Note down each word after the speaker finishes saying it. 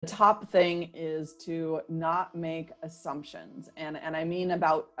The top thing is to not make assumptions, and I mean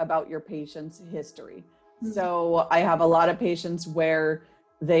about your patient's history. So I have a lot of patients where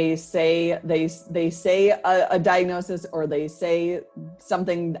they say a diagnosis, or they say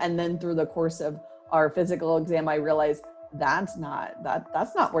something, and then through the course of our physical exam, I realize that's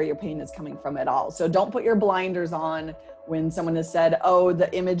not where your pain is coming from at all. So don't put your blinders on when someone has said, "Oh,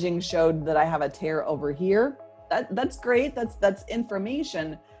 the imaging showed that I have a tear over here." That's great. That's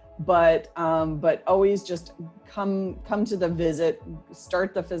information. But always just come to the visit,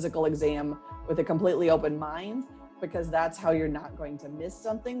 start the physical exam with a completely open mind, because that's how you're not going to miss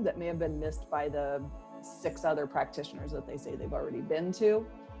something that may have been missed by the 6 other practitioners that they say they've already been to.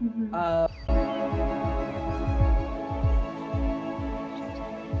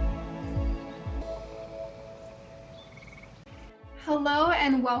 Hello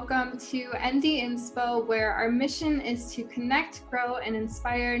and welcome to ND Inspo, where our mission is to connect, grow, and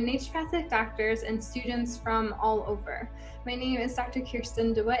inspire naturopathic doctors and students from all over. My name is Dr.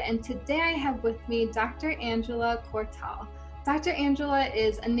 Kirsten DeWitt, and today I have with me Dr. Angela Cortal. Dr. Angela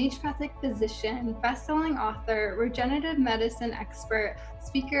is a naturopathic physician, best-selling author, regenerative medicine expert,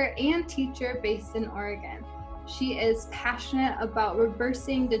 speaker, and teacher based in Oregon. She is passionate about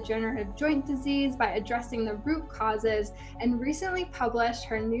reversing degenerative joint disease by addressing the root causes, and recently published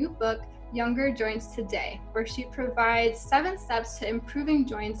her new book, Younger Joints Today, where she provides 7 steps to improving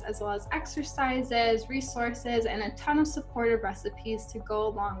joints, as well as exercises, resources, and a ton of supportive recipes to go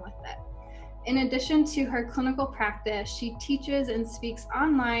along with it. In addition to her clinical practice, she teaches and speaks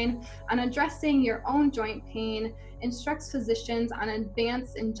online on addressing your own joint pain, instructs physicians on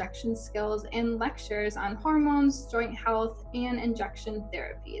advanced injection skills, and lectures on hormones, joint health, and injection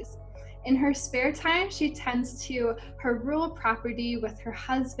therapies. In her spare time, she tends to her rural property with her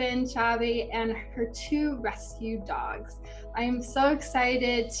husband, Chavi, and her 2 rescue dogs. I am so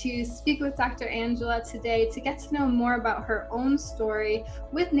excited to speak with Dr. Angela today to get to know more about her own story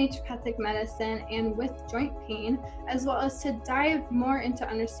with naturopathic medicine and with joint pain, as well as to dive more into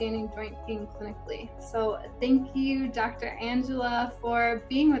understanding joint pain clinically. So thank you, Dr. Angela, for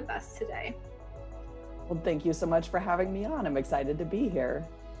being with us today. Well, thank you so much for having me on. I'm excited to be here.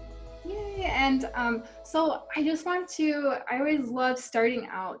 Yay. And so I always love starting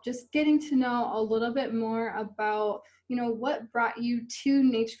out, just getting to know a little bit more about, what brought you to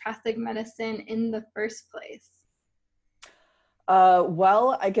naturopathic medicine in the first place.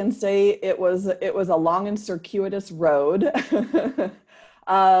 Well, I can say it was a long and circuitous road.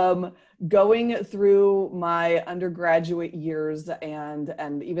 Going through my undergraduate years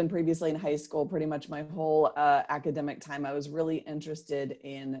and even previously in high school, pretty much my whole academic time, I was really interested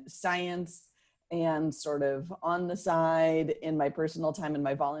in science, and sort of on the side in my personal time and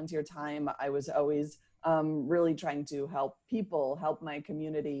my volunteer time, I was always really trying to help people, help my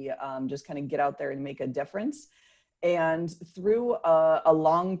community, just kind of get out there and make a difference. And through a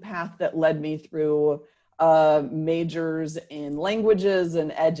long path that led me through majors in languages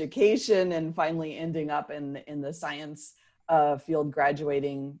and education, and finally ending up in the science field,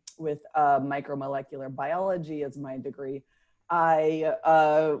 graduating with micromolecular biology as my degree. I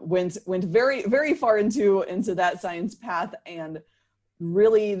went very, very far into that science path, and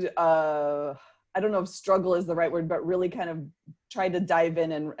really, I don't know if struggle is the right word, but really kind of tried to dive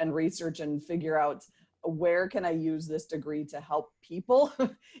in and research and figure out, where can I use this degree to help people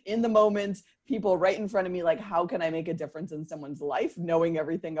in the moment, people right in front of me, like how can I make a difference in someone's life, knowing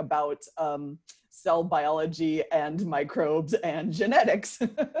everything about cell biology and microbes and genetics.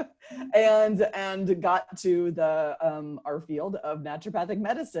 and got to our field of naturopathic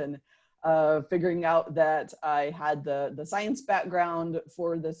medicine, figuring out that I had the science background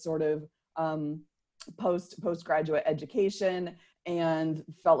for this sort of postgraduate education, and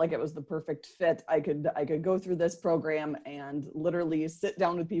felt like it was the perfect fit. I could go through this program and literally sit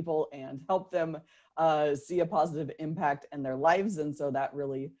down with people and help them see a positive impact in their lives. And so that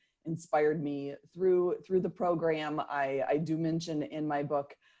really inspired me through the program. I do mention in my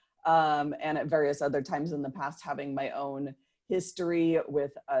book, and at various other times in the past, having my own history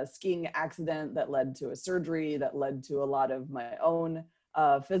with a skiing accident that led to a surgery that led to a lot of my own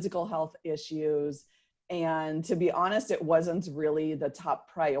physical health issues. And to be honest, it wasn't really the top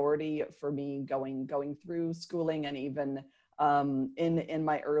priority for me going through schooling, and even in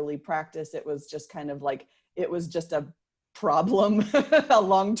my early practice, it was just kind of like, it was just a problem, a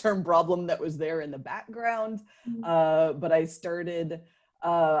long-term problem that was there in the background. But I started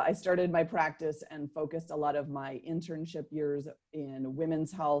my practice and focused a lot of my internship years in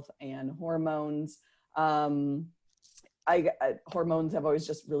women's health and hormones. Hormones have always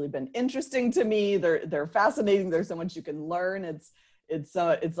just really been interesting to me. They're fascinating. There's so much you can learn.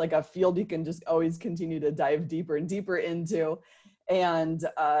 it's like a field you can just always continue to dive deeper and deeper into. And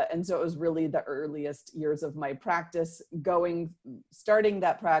so it was really the earliest years of my practice, starting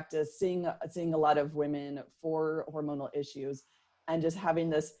that practice, seeing a lot of women for hormonal issues, and just having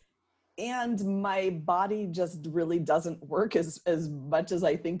this, and my body just really doesn't work as much as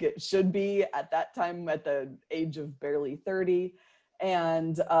I think it should be at that time, at the age of barely 30.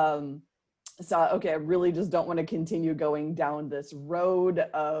 And so, okay, I really just don't want to continue going down this road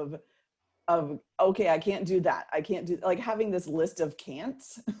of okay, I can't do that. I can't do, like, having this list of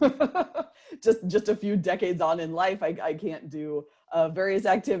can'ts. just a few decades on in life, I can't do various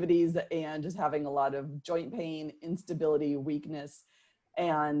activities, and just having a lot of joint pain, instability, weakness,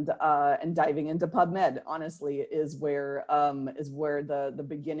 and diving into PubMed, honestly, is where the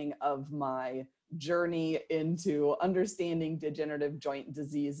beginning of my journey into understanding degenerative joint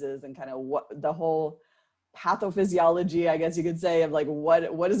diseases, and kind of what the whole pathophysiology, I guess you could say, of like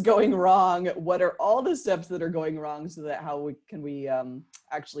what is going wrong, what are all the steps that are going wrong, so that how we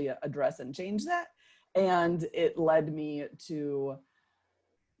actually address and change that. And it led me to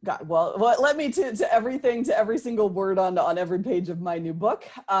what led me to everything, to every single word on every page of my new book.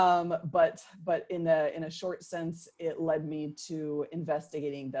 But in a short sense, it led me to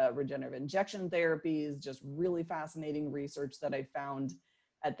investigating the regenerative injection therapies, just really fascinating research that I found.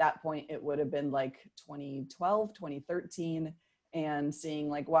 At that point, it would have been like 2012, 2013, and seeing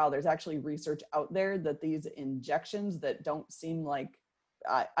like, wow, there's actually research out there that these injections that don't seem like,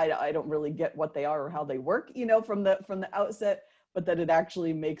 I don't really get what they are or how they work, from the outset, but that it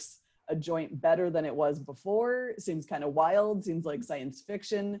actually makes a joint better than it was before. It seems kind of wild, seems like science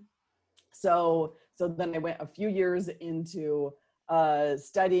fiction. So then I went a few years into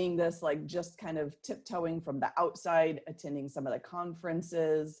studying this, like just kind of tiptoeing from the outside, attending some of the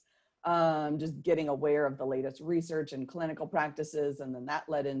conferences, just getting aware of the latest research and clinical practices. And then that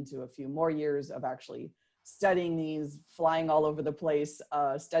led into a few more years of actually studying these, flying all over the place,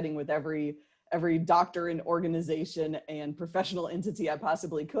 studying with every doctor and organization and professional entity I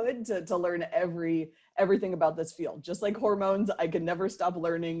possibly could to learn everything about this field. Just like hormones, I could never stop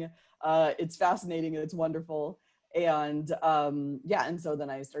learning. It's fascinating and it's wonderful. And and so then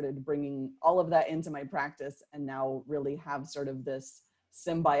I started bringing all of that into my practice, and now really have sort of this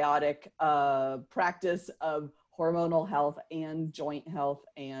symbiotic practice of hormonal health and joint health.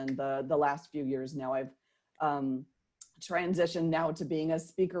 And the last few years now, I've transitioned now to being a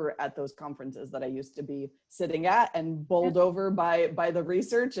speaker at those conferences that I used to be sitting at and bowled over by the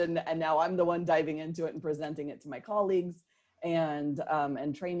research, and now I'm the one diving into it and presenting it to my colleagues, and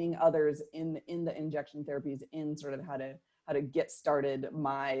training others in the injection therapies, in sort of how to get started,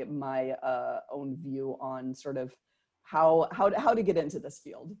 my own view on sort of how to get into this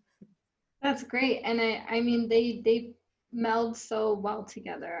field. That's great. And I mean, they meld so well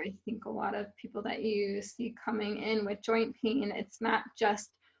together. I think a lot of people that you see coming in with joint pain, it's not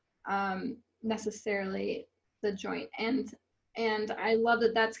just necessarily the joint. And I love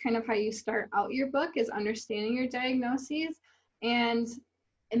that that's kind of how you start out your book, is understanding your diagnoses. And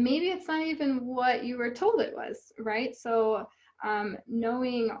maybe it's not even what you were told it was, right? So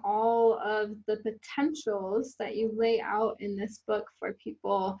knowing all of the potentials that you lay out in this book for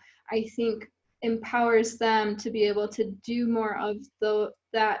people, I think empowers them to be able to do more of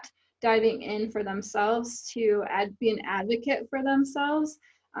that diving in for themselves, to be an advocate for themselves,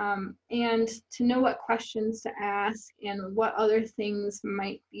 and to know what questions to ask and what other things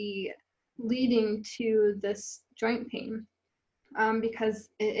might be leading to this joint pain. Because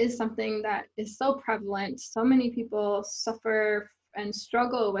it is something that is so prevalent. So many people suffer and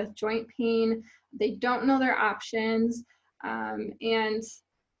struggle with joint pain. They don't know their options, and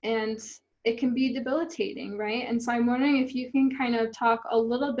it can be debilitating, right? And so I'm wondering if you can kind of talk a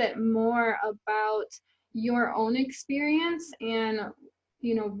little bit more about your own experience, and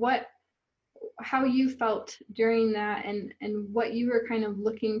how you felt during that, and what you were kind of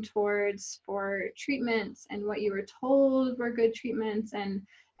looking towards for treatments, and what you were told were good treatments, and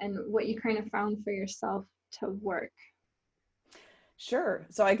what you kind of found for yourself to work. Sure.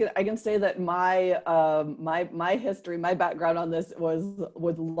 So I can say that my history, my background on this was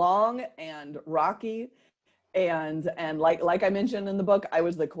long and rocky, and like I mentioned in the book, I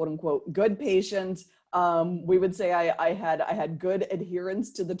was the quote unquote good patient. We would say I had good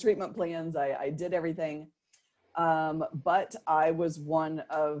adherence to the treatment plans. I did everything. But I was one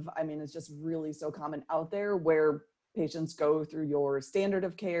of, I mean, it's just really so common out there, where patients go through your standard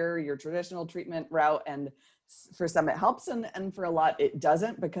of care, your traditional treatment route, and for some it helps, and for a lot it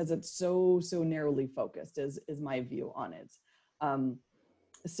doesn't, because it's so narrowly focused, is my view on it.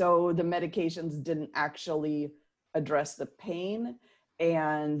 So the medications didn't actually address the pain,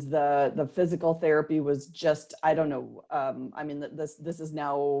 and the physical therapy was just, I don't know. I mean, this is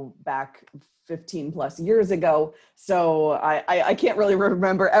now back 15 plus years ago. So I can't really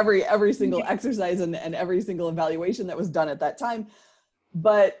remember every single exercise and every single evaluation that was done at that time.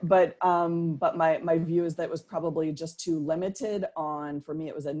 But my view is that it was probably just too limited on, for me,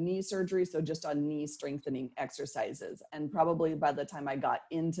 it was a knee surgery. So just on knee strengthening exercises. And probably by the time I got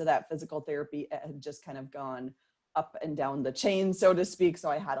into that physical therapy, it had just kind of gone up and down the chain, so to speak. So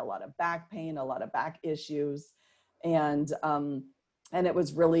I had a lot of back pain, a lot of back issues. And it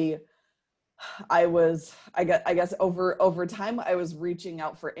was really, I guess over time, I was reaching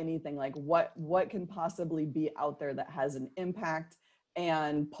out for anything like what can possibly be out there that has an impact,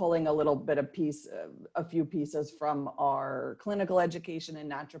 and pulling a little bit of a few pieces from our clinical education and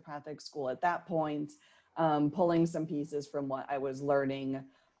naturopathic school at that point, pulling some pieces from what I was learning,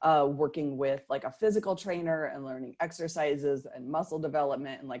 working with like a physical trainer and learning exercises and muscle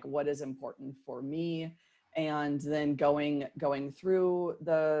development and like what is important for me. And then going through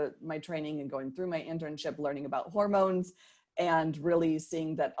my training and going through my internship, learning about hormones, and really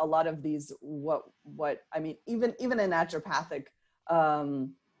seeing that a lot of these, what I mean, even in naturopathic,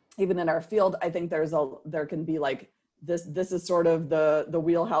 even in our field, I think there can be like this is sort of the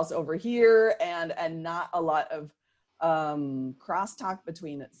wheelhouse over here, and not a lot of crosstalk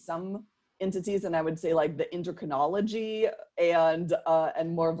between some entities. And I would say like the endocrinology and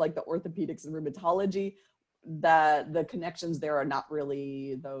more of like the orthopedics and rheumatology, that the connections there are not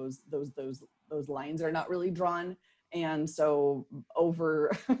really, those lines are not really drawn. And so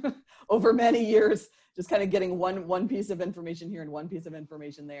over over many years, just kind of getting one piece of information here and one piece of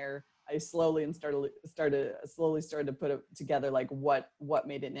information there, I slowly started to put it together, like what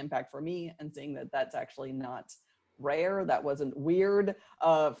made an impact for me, and seeing that that's actually not rare. That wasn't weird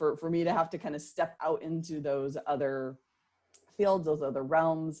for me to have to kind of step out into those other fields, those other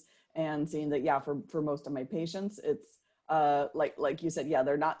realms, and seeing that, yeah, for most of my patients, it's like you said, yeah,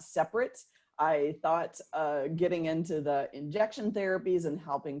 they're not separate. I thought getting into the injection therapies and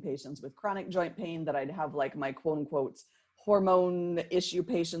helping patients with chronic joint pain, that I'd have like my quote unquote hormone issue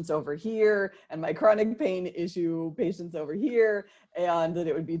patients over here and my chronic pain issue patients over here, and that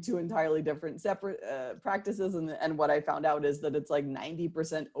it would be two entirely different separate practices. And what I found out is that it's like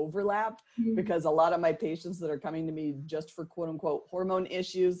 90% overlap, because a lot of my patients that are coming to me just for quote unquote hormone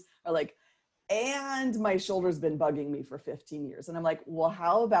issues are like, and my shoulder's been bugging me for 15 years. And I'm like, well,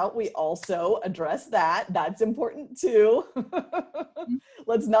 how about we also address that? That's important too.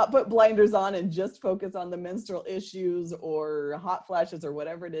 Let's not put blinders on and just focus on the menstrual issues or hot flashes or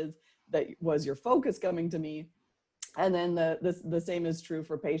whatever it is that was your focus coming to me. And then the same is true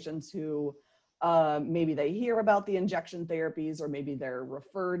for patients who maybe they hear about the injection therapies, or maybe they're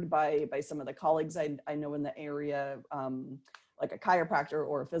referred by some of the colleagues I know in the area, like a chiropractor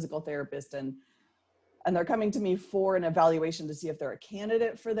or a physical therapist, and they're coming to me for an evaluation to see if they're a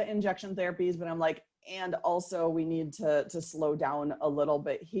candidate for the injection therapies. But I'm like, and also we need to slow down a little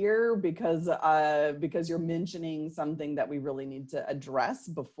bit here, because you're mentioning something that we really need to address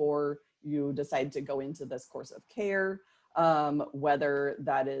before you decide to go into this course of care, whether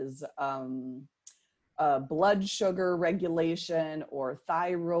that is blood sugar regulation or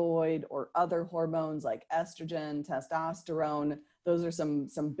thyroid or other hormones like estrogen, testosterone. Those are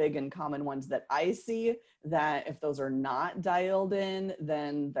some big and common ones that I see, that if those are not dialed in,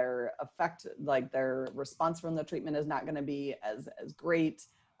 then their effect, like their response from the treatment, is not going to be as great.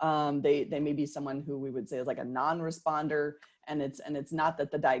 They may be someone who we would say is like a non-responder, and it's not that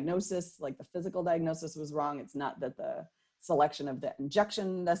the diagnosis, like the physical diagnosis, was wrong. It's not that the selection of the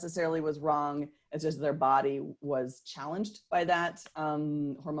injection necessarily was wrong. It's just their body was challenged by that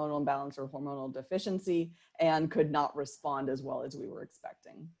hormonal imbalance or hormonal deficiency, and could not respond as well as we were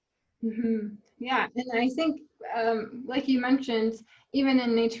expecting. Mm-hmm. Yeah, and I think, like you mentioned, even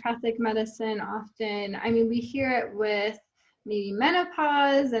in naturopathic medicine, often, I mean, we hear it with maybe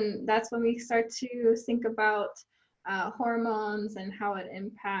menopause, and that's when we start to think about hormones and how it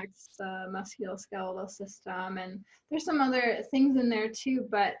impacts the musculoskeletal system. And there's some other things in there too,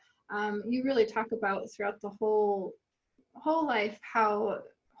 but you really talk about throughout the whole life how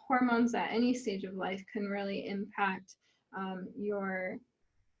hormones at any stage of life can really impact your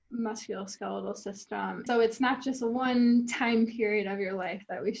musculoskeletal system. So it's not just a one time period of your life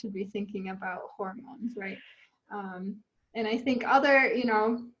that we should be thinking about hormones, right? And I think other,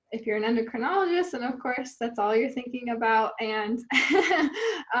 if you're an endocrinologist, and of course that's all you're thinking about, and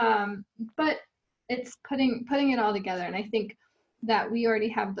but it's putting it all together. And I think that we already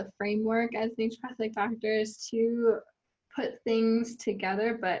have the framework as naturopathic doctors to put things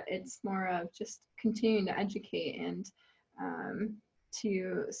together, but it's more of just continuing to educate and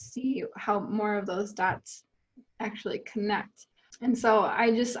to see how more of those dots actually connect. And so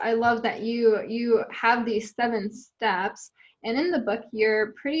I love that you have these 7 steps, and in the book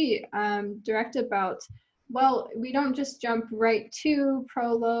you're pretty direct about, well, we don't just jump right to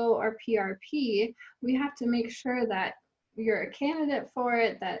Prolo or PRP. We have to make sure that you're a candidate for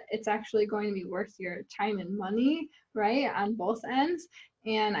it, that it's actually going to be worth your time and money, right, on both ends.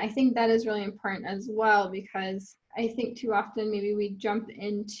 And I think that is really important as well, because I think too often maybe we jump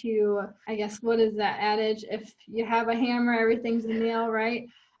into, I guess, what is that adage? If you have a hammer, everything's a nail, right?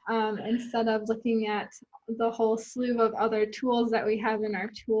 Instead of looking at the whole slew of other tools that we have in our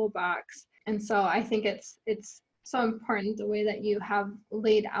toolbox. And so I think it's so important the way that you have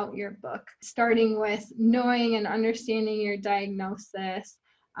laid out your book, starting with knowing and understanding your diagnosis.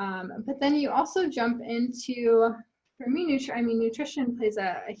 But then you also jump into, for me, nutrition plays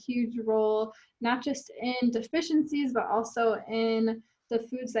a huge role, not just in deficiencies, but also in the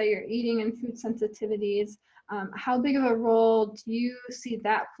foods that you're eating and food sensitivities. How big of a role do you see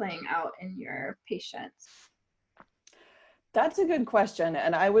that playing out in your patients? That's a good question.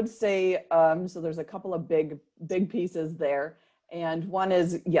 And I would say, so there's a couple of big pieces there. And one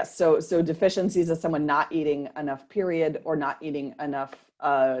is, yes, so deficiencies is someone not eating enough, period, or not eating enough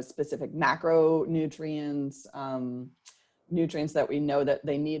specific macronutrients, nutrients that we know that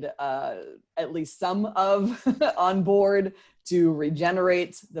they need at least some of on board to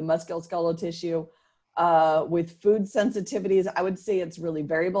regenerate the musculoskeletal tissue. With food sensitivities, I would say it's really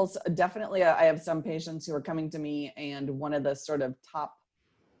variable. So definitely, I have some patients who are coming to me, and one of the sort of top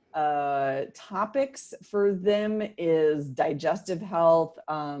topics for them is digestive health,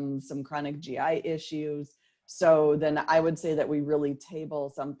 some chronic GI issues. So then I would say that we really table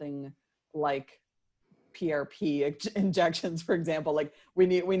something like PRP injections, for example. Like we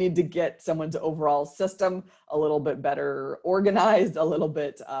need to get someone's overall system a little bit better organized, a little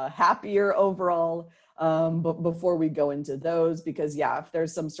bit happier overall, but before we go into those, because yeah, if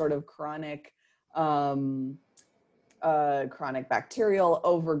there's some sort of chronic bacterial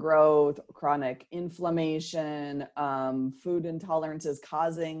overgrowth, chronic inflammation, food intolerances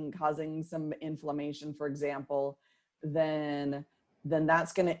causing some inflammation, for example, then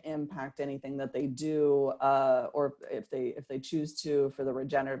that's going to impact anything that they do, or if they choose to, for the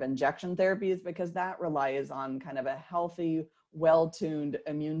regenerative injection therapies, because that relies on kind of a healthy, well-tuned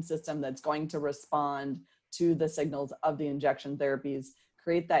immune system that's going to respond to the signals of the injection therapies,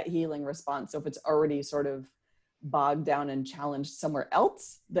 create that healing response. So if it's already sort of bogged down and challenged somewhere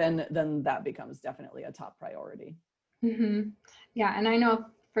else, then that becomes definitely a top priority. Mm-hmm. Yeah, and I know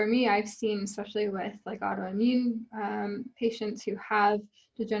for me, I've seen, especially with like autoimmune patients who have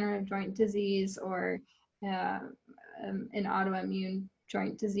degenerative joint disease or an autoimmune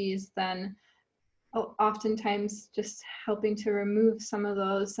joint disease, then oftentimes just helping to remove some of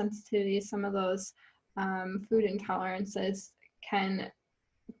those sensitivities, some of those food intolerances can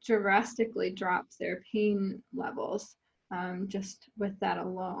drastically drop their pain levels just with that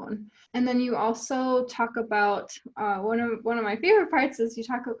alone. And then you also talk about one of my favorite parts is you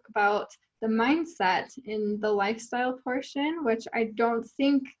talk about the mindset in the lifestyle portion, which I don't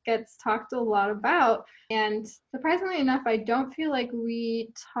think gets talked a lot about. And surprisingly enough, I don't feel like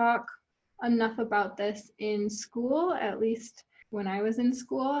we talk enough about this in school. At least when I was in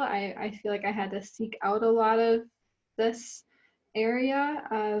school, I feel like I had to seek out a lot of this area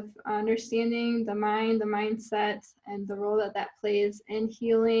of understanding the mind, the mindset, and the role that plays in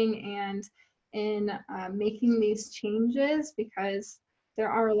healing and in making these changes, because there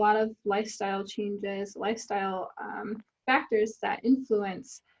are a lot of lifestyle changes, lifestyle factors that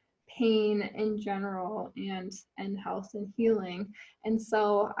influence pain in general and health and healing. And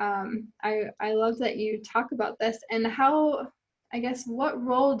so I love that you talk about this, and how, I guess, what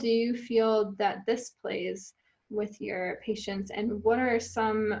role do you feel that this plays with your patients, and what are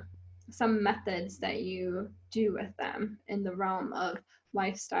some methods that you do with them in the realm of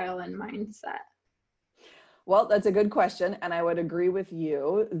lifestyle and mindset? Well, that's a good question. And I would agree with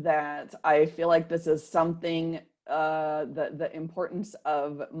you that I feel like this is something, the importance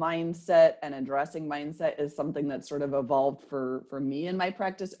of mindset and addressing mindset is something that sort of evolved for me in my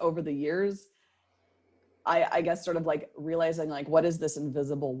practice over the years. I guess sort of like realizing like, what is this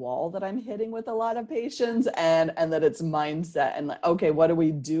invisible wall that I'm hitting with a lot of patients, and that it's mindset, and like, okay, what do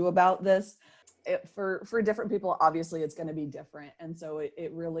we do about this? For different people, obviously it's going to be different. And so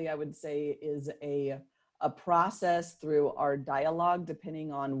it really, I would say, is a process through our dialogue,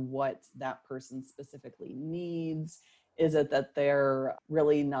 depending on what that person specifically needs. Is it that they're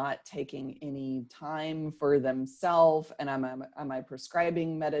really not taking any time for themselves? And am I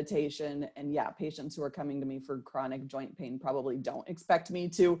prescribing meditation? And yeah, patients who are coming to me for chronic joint pain probably don't expect me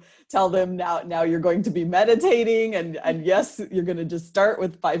to tell them now you're going to be meditating. And yes, you're going to just start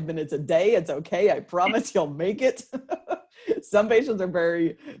with 5 minutes a day. It's okay. I promise you'll make it. Some patients are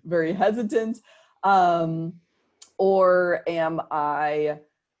very, very hesitant. Or am I...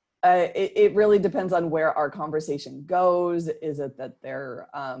 it really depends on where our conversation goes. Is it that they're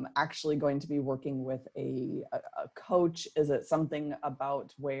actually going to be working with a coach? Is it something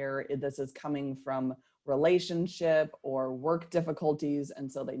about where this is coming from relationship or work difficulties,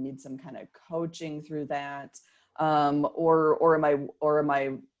 and so they need some kind of coaching through that? Or am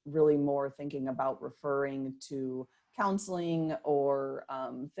I really more thinking about referring to counseling or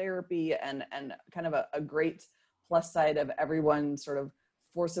therapy? And kind of a great plus side of everyone sort of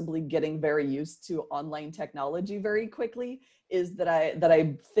forcibly getting very used to online technology very quickly is that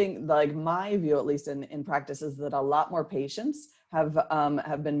I think, like, my view, at least in practice, is that a lot more patients have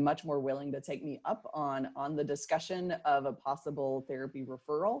been much more willing to take me up on the discussion of a possible therapy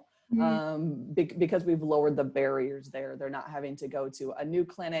referral, because we've lowered the barriers there. They're not having to go to a new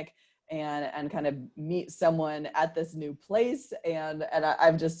clinic and kind of meet someone at this new place. And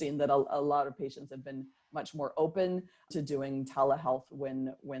I've just seen that a lot of patients have been much more open to doing telehealth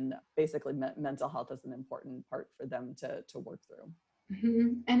when basically mental health is an important part for them to work through.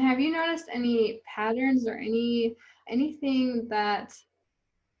 Mm-hmm. And have you noticed any patterns or anything that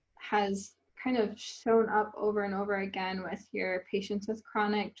has kind of shown up over and over again with your patients with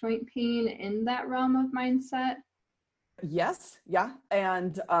chronic joint pain in that realm of mindset? Yes, yeah.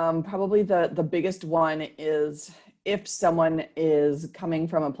 And probably the biggest one is if someone is coming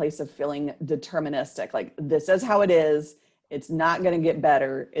from a place of feeling deterministic, like this is how it is, it's not going to get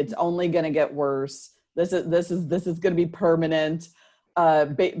better, it's only going to get worse, this is going to be permanent.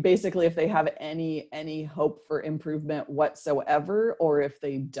 Basically, if they have any hope for improvement whatsoever, or if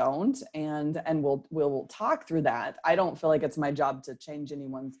they don't, and we'll talk through that. I don't feel like it's my job to change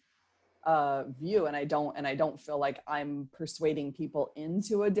anyone's view, and I don't feel like I'm persuading people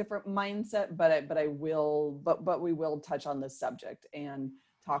into a different mindset, but we will touch on this subject and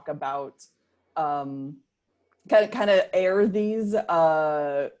talk about kind of air these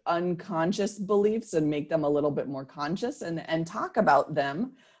unconscious beliefs and make them a little bit more conscious and talk about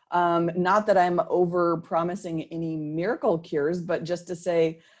them. Not that I'm over promising any miracle cures, but just to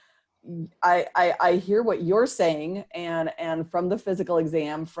say, I hear what you're saying, and from the physical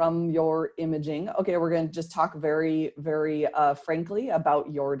exam, from your imaging, okay, we're going to just talk very, very frankly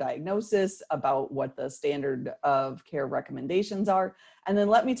about your diagnosis, about what the standard of care recommendations are, and then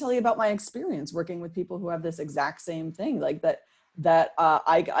let me tell you about my experience working with people who have this exact same thing, like that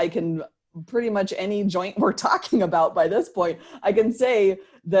I can pretty much any joint we're talking about by this point, I can say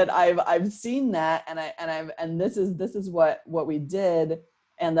that I've seen that, and this is what we did,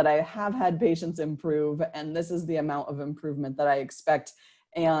 and that I have had patients improve, and this is the amount of improvement that I expect,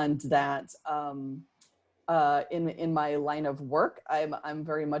 and that in my line of work, I'm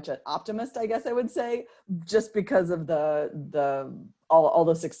very much an optimist, I guess I would say, just because of all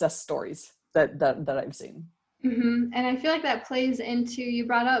the success stories that I've seen. Mm-hmm. And I feel like that plays into, you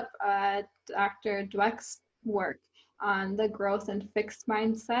brought up Dr. Dweck's work on the growth and fixed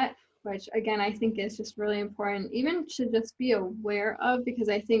mindset, which again, I think is just really important even to just be aware of, because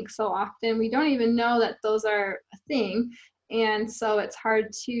I think so often we don't even know that those are a thing. And so it's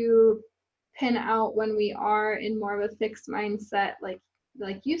hard to pin out when we are in more of a fixed mindset, like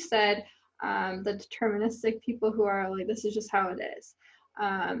you said, the deterministic people who are like, this is just how it is,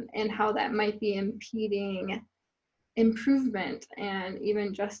 and how that might be impeding improvement and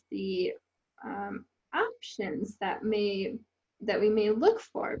even just the options that we may look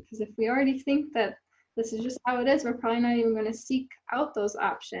for, because if we already think that this is just how it is, we're probably not even going to seek out those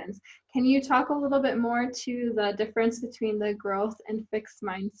options. Can you talk a little bit more to the difference between the growth and fixed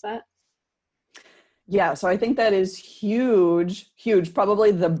mindset? Yeah, so I think that is huge,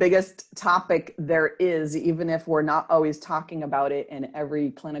 probably the biggest topic there is, even if we're not always talking about it in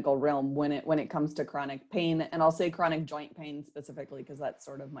every clinical realm when it comes to chronic pain. And I'll say chronic joint pain specifically, because that's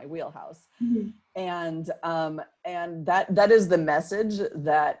sort of my wheelhouse. Mm-hmm. And that is the message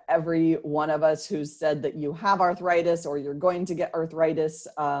that every one of us who's said that you have arthritis or you're going to get arthritis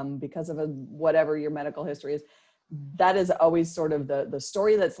because of whatever your medical history is, that is always sort of the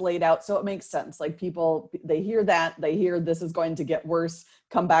story that's laid out. So it makes sense. Like people, they hear this is going to get worse,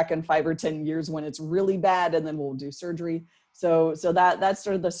 come back in 5 or 10 years when it's really bad, and then we'll do surgery. So that's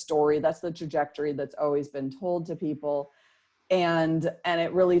sort of the story. That's the trajectory that's always been told to people. And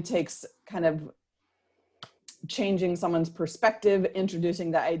it really takes kind of changing someone's perspective,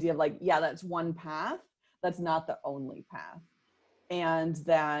 introducing the idea of like, yeah, that's one path. That's not the only path. And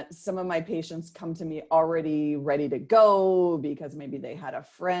that some of my patients come to me already ready to go because maybe they had a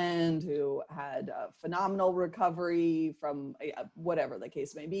friend who had a phenomenal recovery from whatever the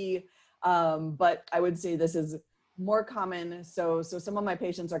case may be. But I would say this is more common. So some of my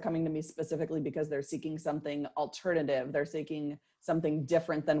patients are coming to me specifically because they're seeking something alternative. They're seeking something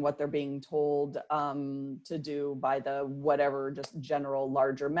different than what they're being told to do by the whatever, just general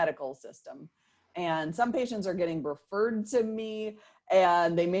larger medical system. And some patients are getting referred to me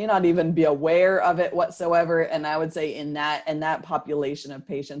and they may not even be aware of it whatsoever. And I would say in that population of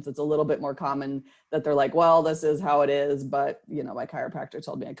patients, it's a little bit more common that they're like, well, this is how it is, but you know, my chiropractor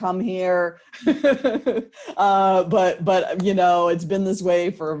told me to come here. But you know, it's been this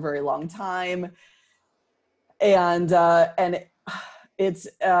way for a very long time. And it's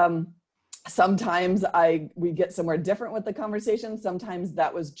sometimes we get somewhere different with the conversation. Sometimes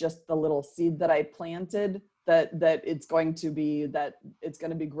that was just the little seed that I planted that it's going to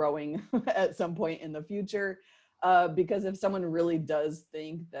be growing at some point in the future. Because if someone really does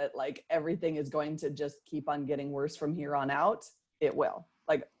think that like everything is going to just keep on getting worse from here on out, it will.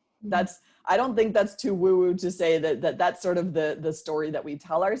 Like I don't think that's too woo-woo to say that that's sort of the story that we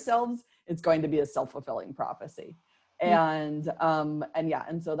tell ourselves. It's going to be a self-fulfilling prophecy. And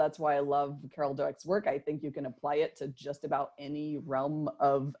so that's why I love Carol Dweck's work. I think you can apply it to just about any realm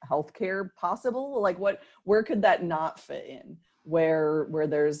of healthcare possible. Like where could that not fit in? Where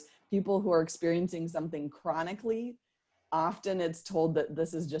there's people who are experiencing something chronically, often it's told that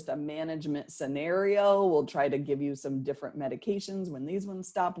this is just a management scenario. We'll try to give you some different medications when these ones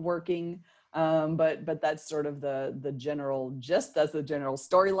stop working. But that's sort of the general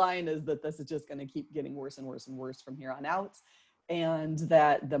storyline, is that this is just going to keep getting worse and worse and worse from here on out. And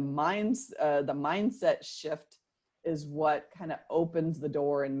that the mindset shift is what kind of opens the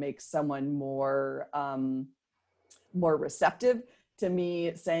door and makes someone more receptive to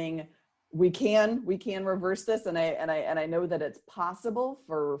me saying, we can reverse this. And I know that it's possible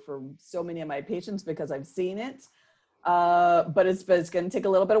for so many of my patients because I've seen it. But it's going to take a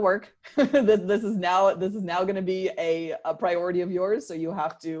little bit of work. This is now going to be a priority of yours. So you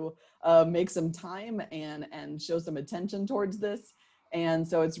have to make some time and show some attention towards this. And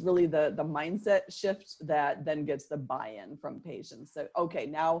so it's really the mindset shift that then gets the buy-in from patients. So, okay,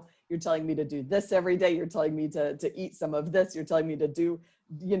 now you're telling me to do this every day. You're telling me to eat some of this. You're telling me to do,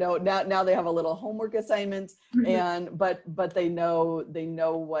 you know, now they have a little homework assignment, and but they know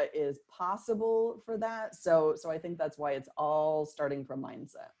what is possible for that. So I think that's why it's all starting from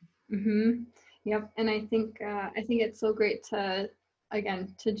mindset. Mm-hmm. Yep. And I think it's so great to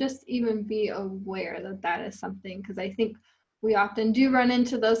just even be aware that is something, because I think we often do run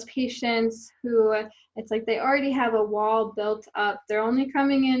into those patients who it's like they already have a wall built up. They're only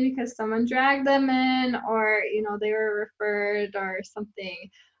coming in because someone dragged them in, or, you know, they were referred or something.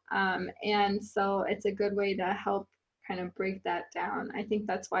 And so it's a good way to help kind of break that down. I think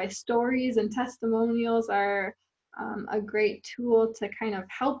that's why stories and testimonials are a great tool to kind of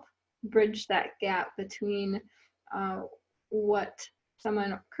help bridge that gap between what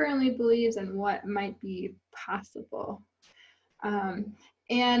someone currently believes and what might be possible.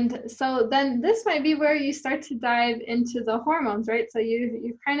 And so then this might be where you start to dive into the hormones, right? So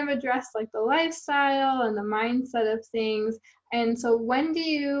you've kind of addressed like the lifestyle and the mindset of things. And so when do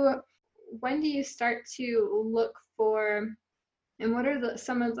you start to look for, and what are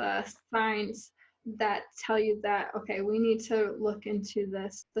some of the signs that tell you that, okay, we need to look into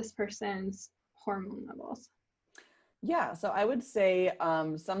this person's hormone levels? Yeah, so I would say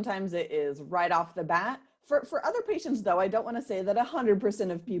sometimes it is right off the bat. For other patients, though, I don't want to say that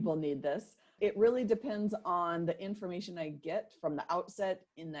 100% of people need this. It really depends on the information I get from the outset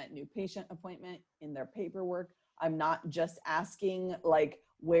in that new patient appointment, in their paperwork. I'm not just asking, like,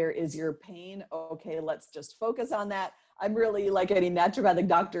 where is your pain? Okay, let's just focus on that. I'm really, like any naturopathic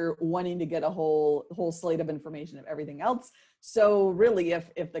doctor, wanting to get a whole slate of information of everything else. So really,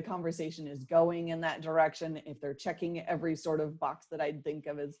 if the conversation is going in that direction, if they're checking every sort of box that I'd think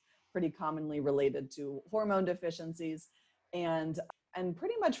of as pretty commonly related to hormone deficiencies, and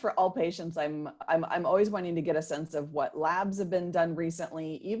pretty much for all patients, I'm always wanting to get a sense of what labs have been done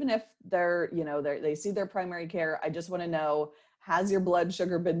recently, even if they see their primary care. I just want to know, has your blood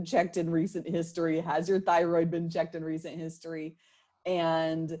sugar been checked in recent history? Has your thyroid been checked in recent history?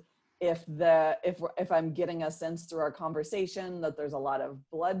 And if I'm getting a sense through our conversation that there's a lot of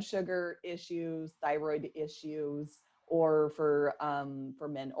blood sugar issues, thyroid issues, or for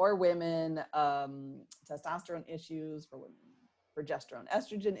men or women, testosterone issues, for women, progesterone,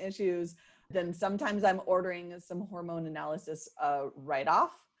 estrogen issues, then sometimes I'm ordering some hormone analysis right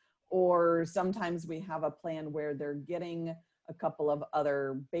off, or sometimes we have a plan where they're getting a couple of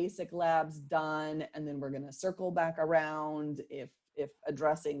other basic labs done, and then we're going to circle back around if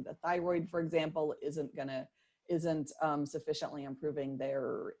addressing the thyroid, for example, isn't sufficiently improving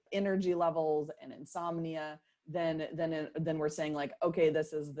their energy levels and insomnia. Then we're saying like, okay,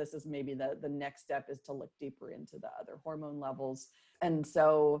 this is maybe the next step is to look deeper into the other hormone levels. And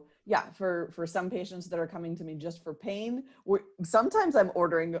so, yeah, for some patients that are coming to me just for pain, sometimes I'm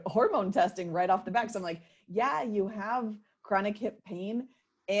ordering hormone testing right off the back. So I'm like, yeah, you have chronic hip pain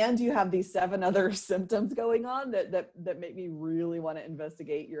and you have these 7 other symptoms going on that make me really want to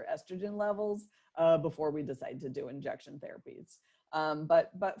investigate your estrogen levels before we decide to do injection therapies.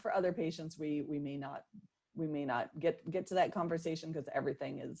 But for other patients, we may not get to that conversation because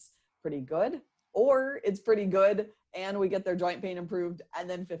everything is pretty good, or it's pretty good and we get their joint pain improved, and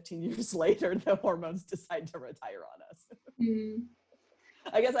then 15 years later the hormones decide to retire on us.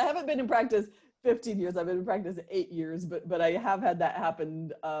 I guess I haven't been in practice 15 years. I've been in practice 8 years, but I have had that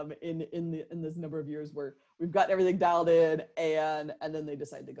happen in this number of years where we've got everything dialed in, and then they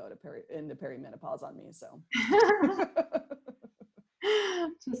decide to go into perimenopause on me. So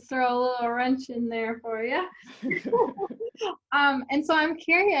just throw a little wrench in there for you. And so I'm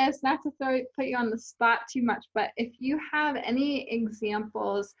curious, not to put you on the spot too much, but if you have any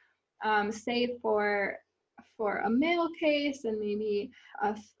examples, say for a male case and maybe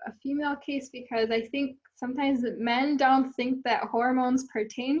a female case, because I think sometimes men don't think that hormones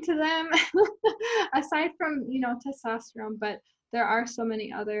pertain to them aside from, testosterone, but there are so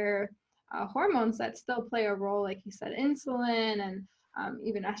many other hormones that still play a role, like you said, insulin and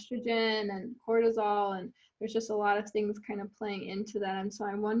even estrogen and cortisol, and there's just a lot of things kind of playing into that. And so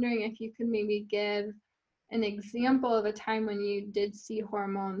I'm wondering if you could maybe give an example of a time when you did see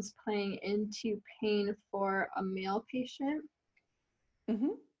hormones playing into pain for a male patient,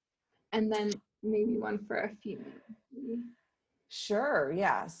 and then maybe one for a female. Sure.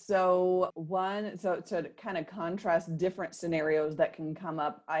 Yeah. So to kind of contrast different scenarios that can come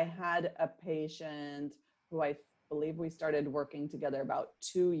up, I had a patient who I believe we started working together about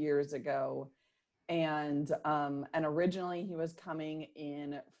 2 years ago. And originally he was coming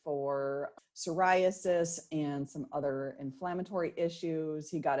in for psoriasis and some other inflammatory issues.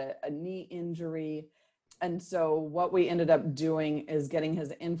 He got a knee injury. And so what we ended up doing is getting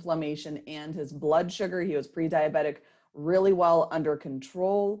his inflammation and his blood sugar, he was pre-diabetic, really well under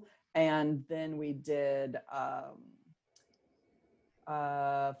control. And then we did,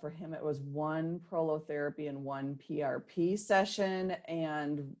 for him, it was 1 prolotherapy and 1 PRP session,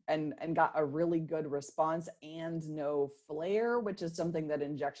 and got a really good response and no flare, which is something that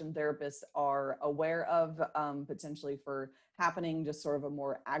injection therapists are aware of, potentially for happening, just sort of a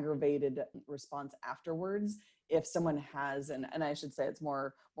more aggravated response afterwards. If someone has, and I should say it's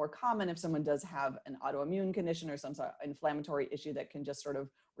more common if someone does have an autoimmune condition or some sort of inflammatory issue that can just sort of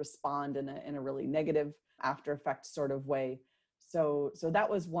respond in a really negative after effect sort of way. So that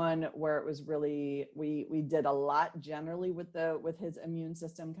was one where it was really, we did a lot generally with his immune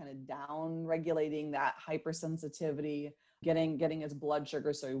system, kind of down regulating that hypersensitivity, getting his blood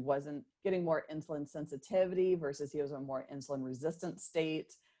sugar so he wasn't getting more insulin sensitivity versus he was a more insulin resistant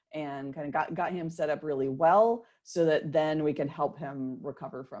state, and kind of got him set up really well so that then we can help him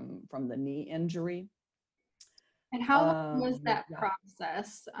recover from the knee injury. And how long was that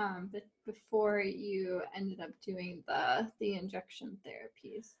process before you ended up doing the injection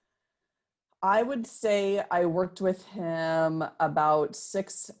therapies? I would say I worked with him about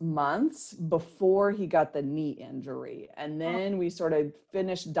 6 months before he got the knee injury. And then we sort of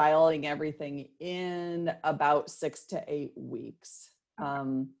finished dialing everything in about 6 to 8 weeks.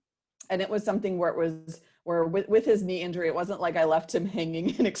 And it was something where with his knee injury, it wasn't like I left him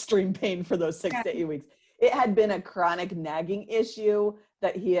hanging in extreme pain for those 6 to 8 weeks. It had been a chronic nagging issue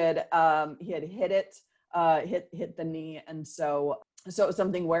that he had hit the knee. And so it was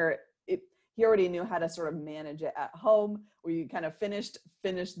something where he already knew how to sort of manage it at home. We kind of finished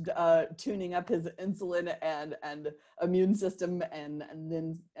tuning up his insulin and immune system, and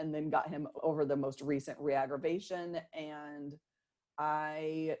then got him over the most recent re-aggravation. And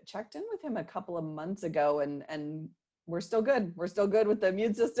I checked in with him a couple of months ago, and we're still good. We're still good with the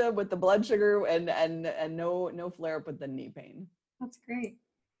immune system, with the blood sugar, and no flare up with the knee pain. That's great.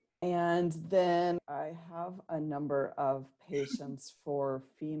 And then I have a number of patients for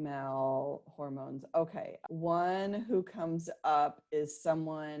female hormones. Okay. One who comes up is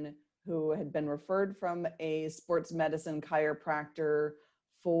someone who had been referred from a sports medicine chiropractor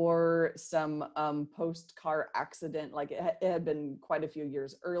for some post-car accident. Like it had been quite a few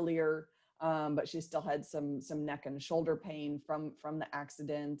years earlier. but she still had some neck and shoulder pain from the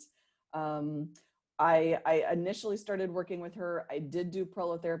accident. I initially started working with her. I did do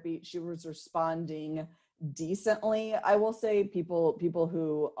prolotherapy. She was responding decently, I will say. People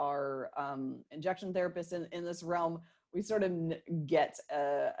who are injection therapists in this realm, we sort of get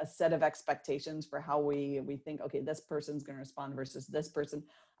a set of expectations for how we think, okay, this person's going to respond versus this person.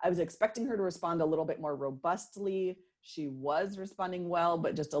 I was expecting her to respond a little bit more robustly. She was responding well,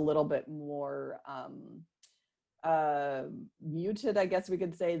 but just a little bit more muted, I guess we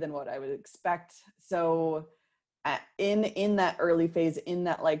could say, than what I would expect. So in that early phase, in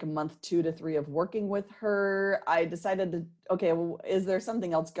that like month 2 to 3 of working with her, I decided to, okay, well, is there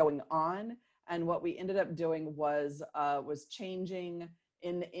something else going on? And what we ended up doing was changing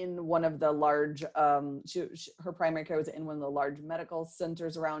in one of the large, her primary care was in one of the large medical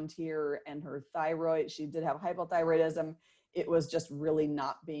centers around here, and her thyroid, she did have hypothyroidism. It was just really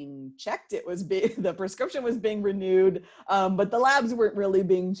not being checked. It was the prescription was being renewed, but the labs weren't really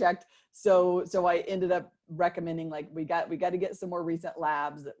being checked. So I ended up recommending, like, we got to get some more recent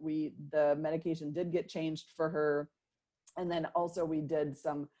labs. The medication did get changed for her, and then also we did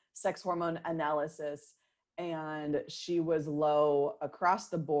some sex hormone analysis, and she was low across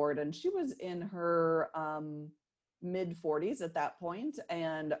the board, and she was in her mid 40s at that point,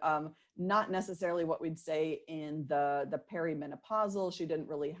 and not necessarily what we'd say in the perimenopausal. She didn't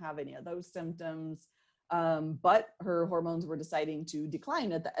really have any of those symptoms, but her hormones were deciding to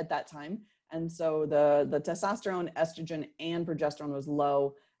decline at that time, and so the testosterone, estrogen, and progesterone was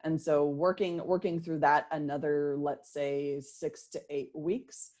low. And so working through that another, let's say, 6 to 8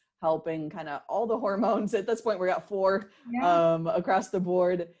 weeks, helping kind of all the hormones. At this point, we got 4 across the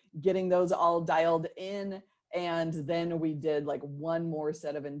board, getting those all dialed in. And then we did like one more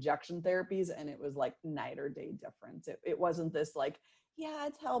set of injection therapies, and it was like night or day difference. It wasn't this like, yeah,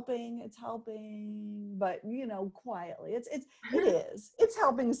 it's helping, but you know, quietly, it's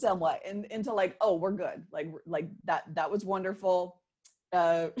helping somewhat, and into like, oh, we're good. Like that was wonderful.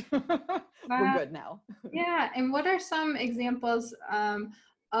 We're good now. Yeah. And what are some examples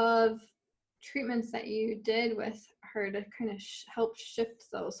of treatments that you did with her to kind of help shift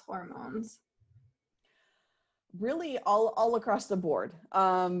those hormones? Really all across the board.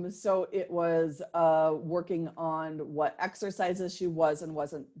 So it was working on what exercises she was and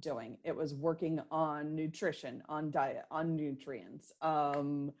wasn't doing. It was working on nutrition, on diet, on nutrients.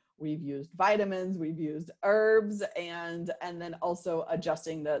 We've used vitamins, we've used herbs, and then also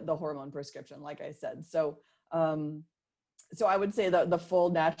adjusting the hormone prescription, like I said. So so I would say the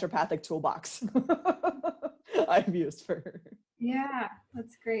full naturopathic toolbox I've used for her. Yeah,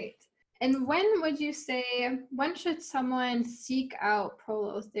 that's great. And when should someone seek out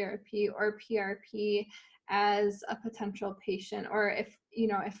prolotherapy or PRP as a potential patient? Or if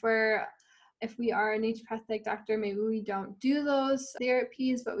we are a naturopathic doctor, maybe we don't do those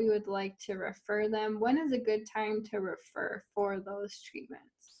therapies, but we would like to refer them. When is a good time to refer for those treatments?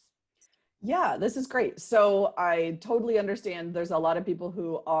 Yeah, this is great. So I totally understand there's a lot of people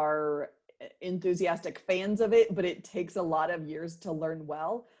who are enthusiastic fans of it, but it takes a lot of years to learn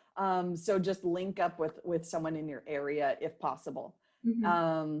well. So just link up with someone in your area if possible.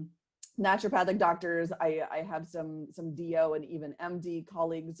 Mm-hmm. Naturopathic doctors, I have some DO and even MD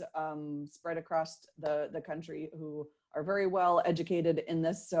colleagues spread across the country who are very well educated in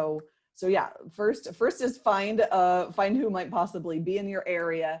this. So yeah, first is find who might possibly be in your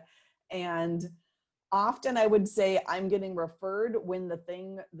area. And often I would say I'm getting referred when the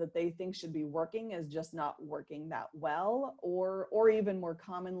thing that they think should be working is just not working that well, or even more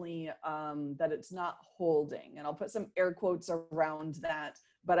commonly that it's not holding. And I'll put some air quotes around that,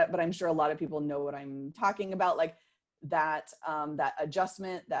 but I'm sure a lot of people know what I'm talking about, like that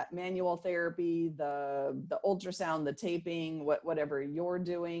adjustment, that manual therapy, the ultrasound, the taping, whatever you're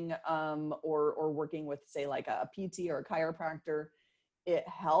doing, or working with, say, like a PT or a chiropractor. It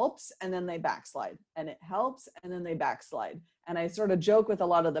helps, and then they backslide, and it helps, and then they backslide. And I sort of joke with a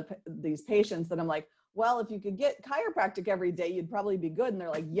lot of these patients that I'm like, well, if you could get chiropractic every day, you'd probably be good. And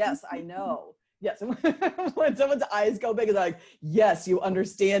they're like, yes, I know. Yes. When someone's eyes go big, they're like, yes, you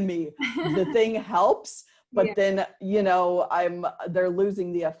understand me. The thing helps, but then, you know, they're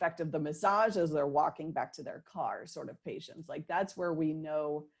losing the effect of the massage as they're walking back to their car, sort of patients. Like, that's where we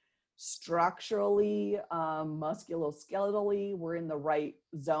know structurally, musculoskeletally, we're in the right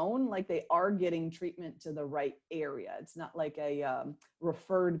zone. Like, they are getting treatment to the right area. It's not like a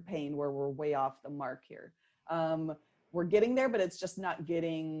referred pain where we're way off the mark here. we're getting there, but it's just not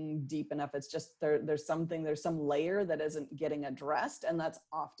getting deep enough. It's just there's some layer that isn't getting addressed. And that's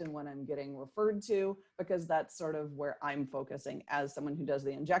often when I'm getting referred to, because that's sort of where I'm focusing as someone who does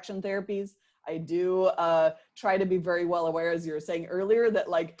the injection therapies. I do try to be very well aware, as you were saying earlier, that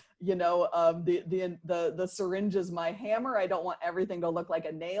like, the syringe is my hammer. I don't want everything to look like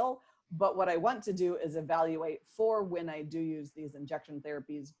a nail. But what I want to do is evaluate for when I do use these injection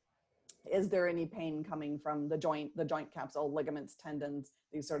therapies. Is there any pain coming from the joint capsule, ligaments, tendons,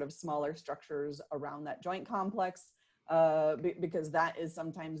 these sort of smaller structures around that joint complex? Because that is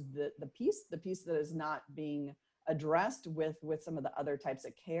sometimes the piece that is not being addressed with some of the other types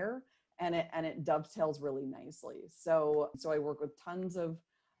of care, and it dovetails really nicely. So I work with tons of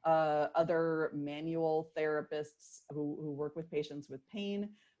other manual therapists who work with patients with pain,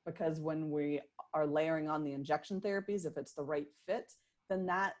 because when we are layering on the injection therapies, if it's the right fit, then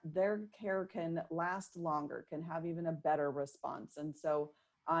that their care can last longer, can have even a better response. And so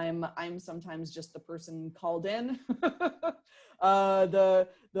I'm sometimes just the person called in, the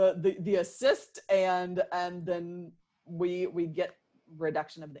assist, and then we get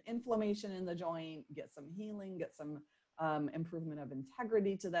reduction of the inflammation in the joint, get some healing, get some improvement of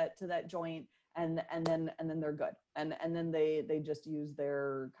integrity to that joint, and then they're good, and then they just use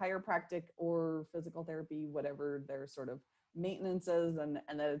their chiropractic or physical therapy, whatever their sort of maintenances, and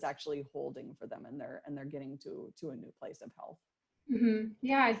that it's actually holding for them, and they're getting to a new place of health.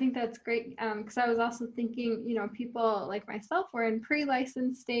 Yeah, I think that's great. Because I was also thinking, people like myself, we're in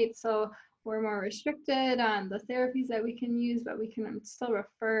pre-licensed states, so we're more restricted on the therapies that we can use, but we can still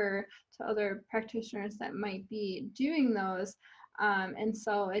refer to other practitioners that might be doing those. And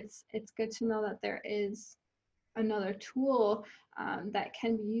so it's good to know that there is another tool that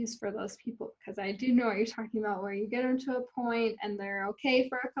can be used for those people, because I do know what you're talking about, where you get them to a point and they're okay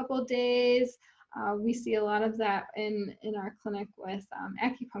for a couple of days. We see a lot of that in our clinic with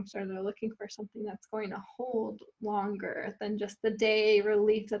acupuncture. They're looking for something that's going to hold longer than just the day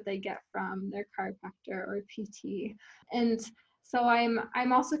relief that they get from their chiropractor or PT. And so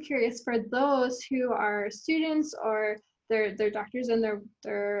I'm also curious, for those who are students or they're doctors and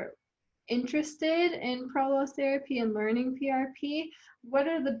they're interested in prolotherapy and learning PRP, what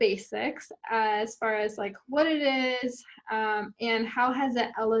are the basics as far as like what it is, and how has it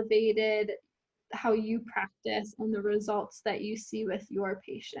elevated how you practice and the results that you see with your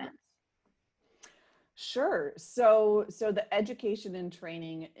patients? Sure. So the education and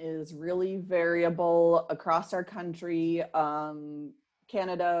training is really variable across our country,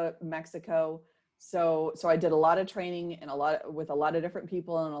 Canada, Mexico. So I did a lot of training and with a lot of different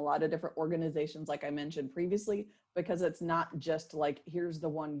people and a lot of different organizations, like I mentioned previously, because it's not just like, here's the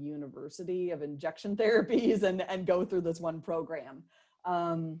one university of injection therapies and go through this one program.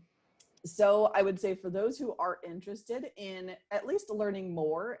 So I would say for those who are interested in at least learning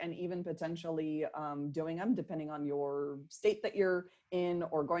more and even potentially doing them, depending on your state that you're in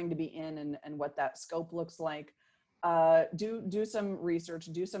or going to be in, and what that scope looks like, do some research,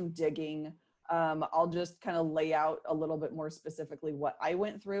 do some digging. I'll just kind of lay out a little bit more specifically what I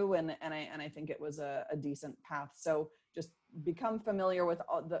went through, and I think it was a decent path. So just become familiar with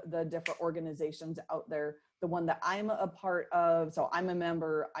all the different organizations out there. The one that I'm a part of, so I'm a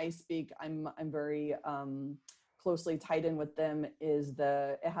member, I speak, I'm very closely tied in with them,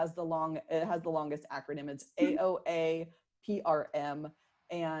 it has the longest acronym. It's AOAPRM.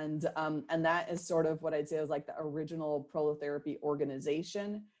 And that is sort of what I'd say is like the original prolotherapy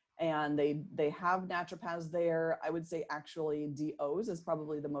organization. And they have naturopaths there. I would say actually DOs is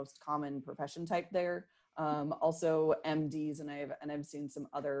probably the most common profession type there. Also MDs, and I've seen some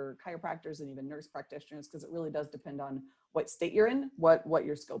other chiropractors and even nurse practitioners, because it really does depend on what state you're in, what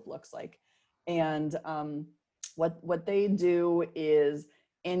your scope looks like. And what they do is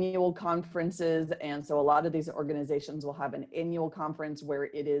annual conferences. And so a lot of these organizations will have an annual conference where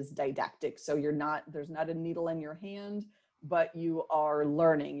it is didactic. So there's not a needle in your hand, but you are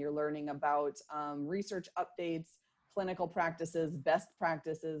learning. You're learning about research updates, clinical practices, best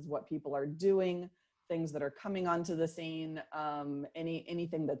practices, what people are doing, things that are coming onto the scene,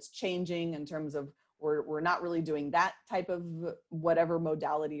 anything that's changing in terms of we're not really doing that type of whatever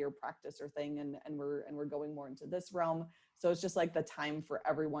modality or practice or thing, and we're going more into this realm. So it's just like the time for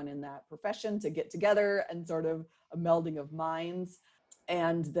everyone in that profession to get together and sort of a melding of minds.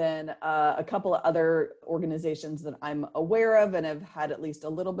 And then a couple of other organizations that I'm aware of and have had at least a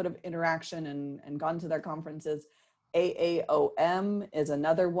little bit of interaction and gone to their conferences. AAOM is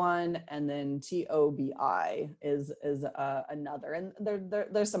another one, and then TOBI is another. And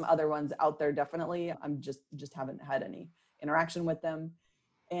there's some other ones out there, definitely. I'm just haven't had any interaction with them.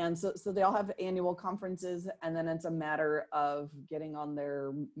 And so they all have annual conferences, and then it's a matter of getting on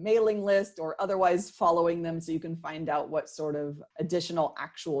their mailing list or otherwise following them so you can find out what sort of additional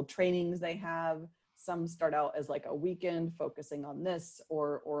actual trainings they have. Some start out as like a weekend focusing on this,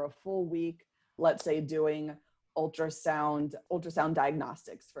 or a full week, let's say doing ultrasound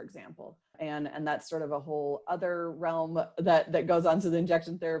diagnostics, for example. And that's sort of a whole other realm that goes on to the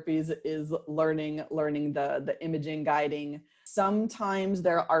injection therapies, is learning the imaging guiding. Sometimes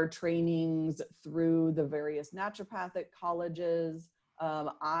there are trainings through the various naturopathic colleges.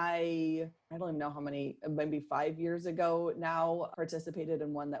 I don't even know how many, maybe 5 years ago now, participated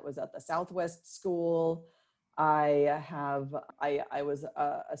in one that was at the Southwest School. I was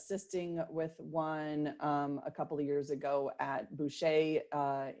assisting with one a couple of years ago at Boucher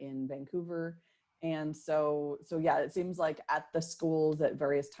in Vancouver. And so yeah, it seems like at the schools at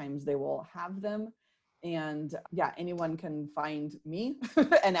various times they will have them. And yeah, anyone can find me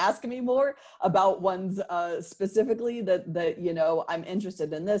and ask me more about ones specifically that, you know, I'm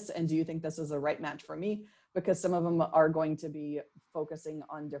interested in this, and do you think this is a right match for me? Because some of them are going to be focusing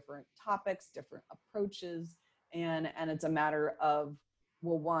on different topics, different approaches, and it's a matter of,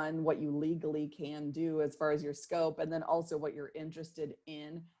 well, one, what you legally can do as far as your scope, and then also what you're interested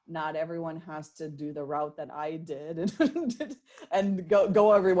in. Not everyone has to do the route that I did and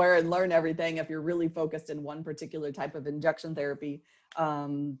go everywhere and learn everything. If you're really focused in one particular type of injection therapy,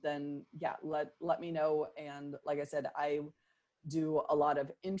 then yeah, let me know. And like I said, I do a lot of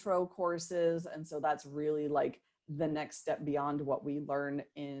intro courses, and so that's really like the next step beyond what we learn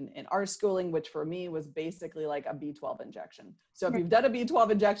in our schooling, which for me was basically like a B12 injection. So if you've done a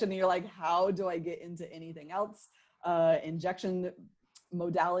B12 injection and you're like, how do I get into anything else injection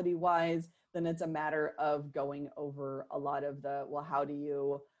modality wise, then it's a matter of going over a lot of the, well, how do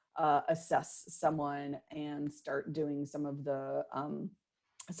you assess someone and start doing some of the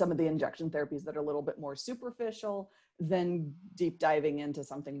injection therapies that are a little bit more superficial, then deep diving into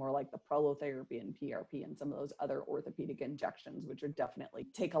something more like the prolotherapy and PRP and some of those other orthopedic injections, which are definitely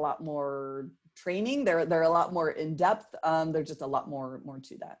take a lot more training. They're a lot more in depth. There's just a lot more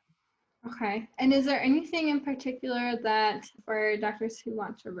to that. Okay. And is there anything in particular that for doctors who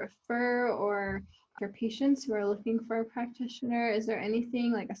want to refer, or for patients who are looking for a practitioner, is there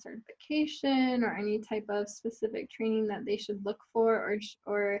anything like a certification or any type of specific training that they should look for,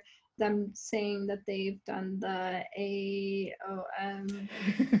 or them saying that they've done the AOM?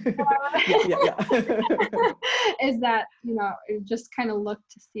 Yeah. Is that, you know, just kind of look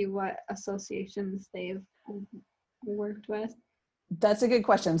to see what associations they've worked with? That's a good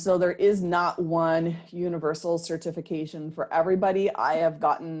question. So there is not one universal certification for everybody. I have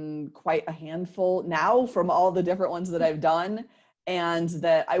gotten quite a handful now from all the different ones that I've done. And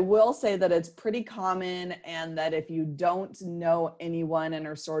that I will say that it's pretty common, and that if you don't know anyone and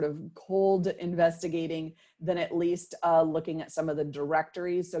are sort of cold investigating, then at least looking at some of the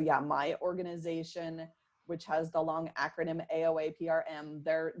directories. So yeah, my organization, which has the long acronym AOAPRM,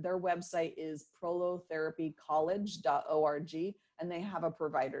 their website is prolotherapycollege.org, and they have a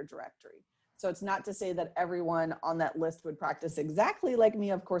provider directory. So it's not to say that everyone on that list would practice exactly like me.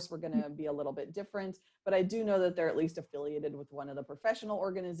 Of course, we're going to be a little bit different, but I do know that they're at least affiliated with one of the professional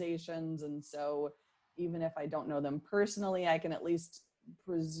organizations. And so even if I don't know them personally, I can at least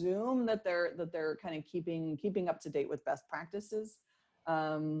presume that they're kind of keeping up to date with best practices.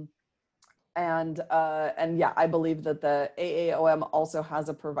 And yeah, I believe that the AAOM also has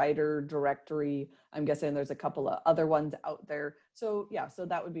a provider directory. I'm guessing there's a couple of other ones out there. So yeah, so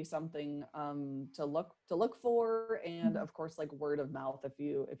that would be something to look for. And of course, like word of mouth. If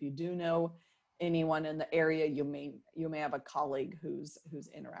you do know anyone in the area, you may have a colleague who's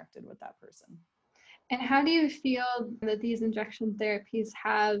interacted with that person. And how do you feel that these injection therapies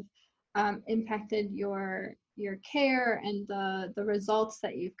have impacted your care and the results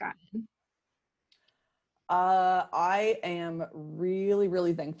that you've gotten? I am really,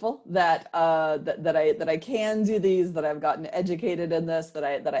 really thankful that I can do these, that I've gotten educated in this, that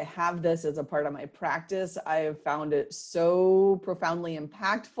I have this as a part of my practice. I have found it so profoundly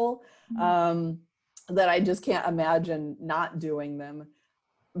impactful that I just can't imagine not doing them,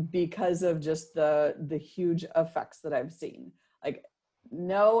 because of just the huge effects that I've seen. Like,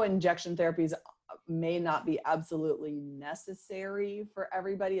 no injection therapies may not be absolutely necessary for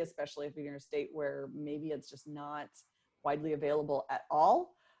everybody, especially if you're in a state where maybe it's just not widely available at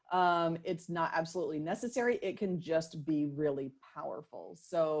all. It's not absolutely necessary. It can just be really powerful.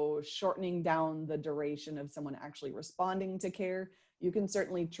 So shortening down the duration of someone actually responding to care. You can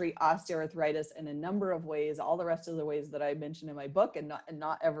certainly treat osteoarthritis in a number of ways, all the rest of the ways that I mentioned in my book, and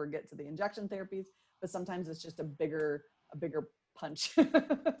not ever get to the injection therapies. But sometimes it's just a bigger punch.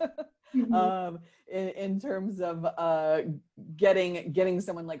 Mhm. In terms of getting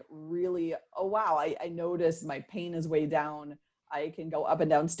someone like really, oh wow, I noticed my pain is way down. I can go up and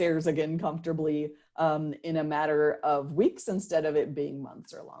down stairs again comfortably in a matter of weeks instead of it being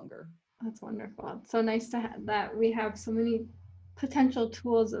months or longer. That's wonderful. It's so nice to that we have so many potential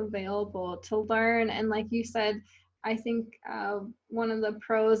tools available to learn. And like you said, I think one of the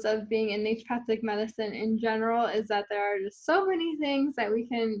pros of being in naturopathic medicine in general is that there are just so many things that we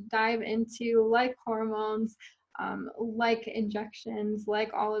can dive into, like hormones, like injections,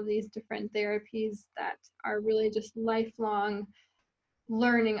 like all of these different therapies that are really just lifelong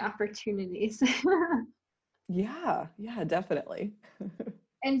learning opportunities. Yeah, definitely.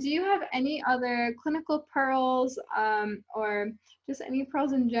 And do you have any other clinical pearls or just any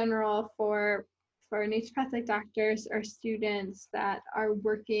pearls in general for naturopathic doctors or students that are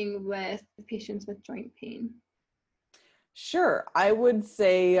working with patients with joint pain? Sure. I would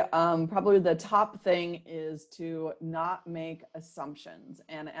say probably the top thing is to not make assumptions.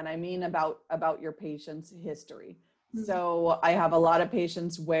 And I mean about your patient's history. Mm. So I have a lot of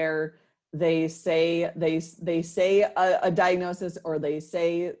patients where they say they say a diagnosis or they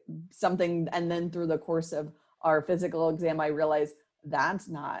say something, and then through the course of our physical exam, I realize that's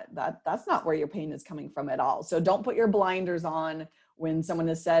not where your pain is coming from at all. So don't put your blinders on when someone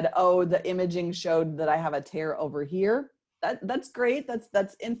has said, oh, the imaging showed that I have a tear over here. That's great.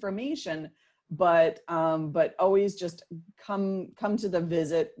 That's information, but always just come to the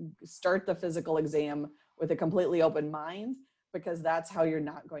visit, start the physical exam with a completely open mind, because that's how you're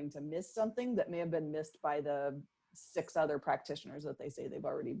not going to miss something that may have been missed by the 6 other practitioners that they say they've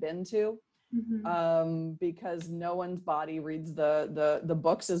already been to. Mhm. Because no one's body reads the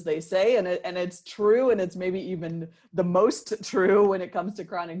books, as they say, and it's true, and it's maybe even the most true when it comes to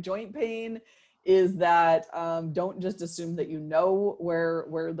chronic joint pain, is that don't just assume that you know where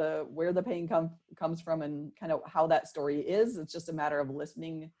the pain comes from and kind of how that story is. It's just a matter of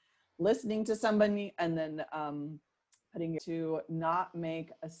listening to somebody, and then putting it to not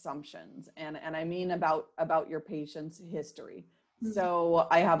make assumptions. And I mean about your patient's history. Mm. So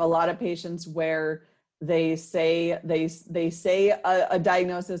I have a lot of patients where they say they say a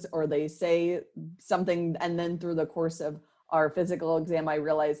diagnosis or they say something, and then through the course of our physical exam, I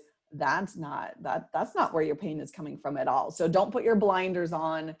realize that's not where your pain is coming from at all. So don't put your blinders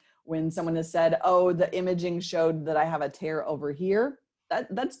on when someone has said, oh, the imaging showed that I have a tear over here.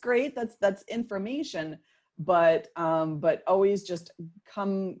 That's great. That's information, but always just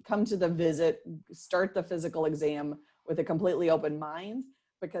come to the visit, start the physical exam with a completely open mind,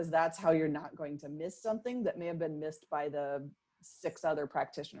 because that's how you're not going to miss something that may have been missed by the 6 other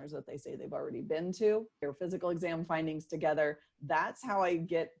practitioners that they say they've already been to. Your physical exam findings together, that's how I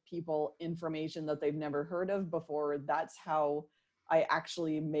get people information that they've never heard of before. That's how I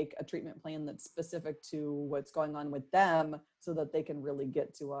actually make a treatment plan that's specific to what's going on with them, so that they can really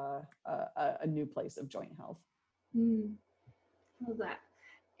get to a new place of joint health. Mm. Love that.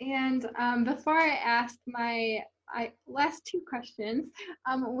 And before I ask my last 2 questions,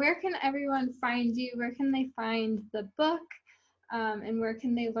 where can everyone find you? Where can they find the book? And where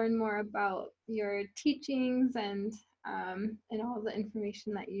can they learn more about your teachings and all the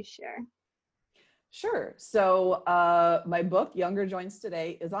information that you share? Sure. So my book, Younger Joints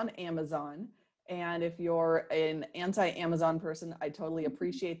Today, is on Amazon. And if you're an anti-Amazon person, I totally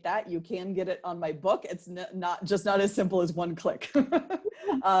appreciate that. You can get it on my book. It's not as simple as one click.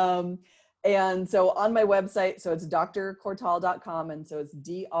 And so on my website, so it's drcortal.com. And so it's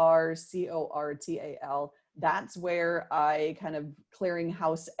DRCORTAL. That's where I kind of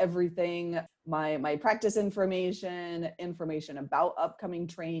clearinghouse everything, my practice information about upcoming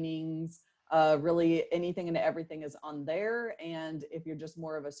trainings. Really anything and everything is on there. And if you're just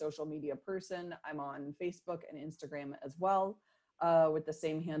more of a social media person, I'm on Facebook and Instagram as well, with the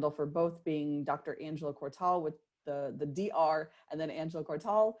same handle for both, being Dr. Angela Cortal with the DR and then Angela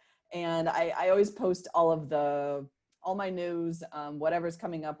Cortal. And I always post all my news, whatever's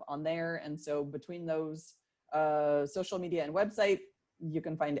coming up on there. And so between those social media and website, you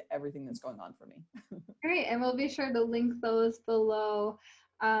can find everything that's going on for me. Great, and we'll be sure to link those below.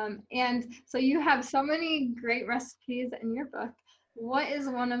 And so you have so many great recipes in your book. What is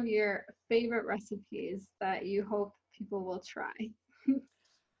one of your favorite recipes that you hope people will try?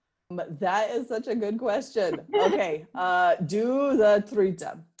 That is such a good question. Okay, do the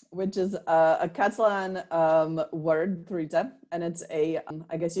trita. which is a Catalan word, truita, and it's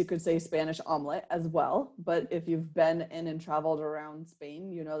I guess you could say Spanish omelet as well. But if you've been in and traveled around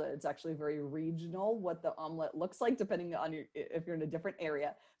Spain, you know that it's actually very regional what the omelet looks like, depending on if you're in a different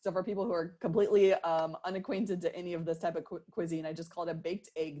area. So for people who are completely unacquainted to any of this type of cuisine, I just call it a baked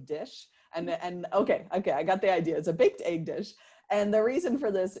egg dish. And okay, I got the idea. It's a baked egg dish. And the reason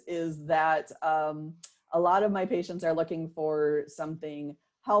for this is that a lot of my patients are looking for something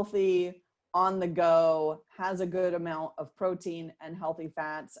healthy, on the go, has a good amount of protein and healthy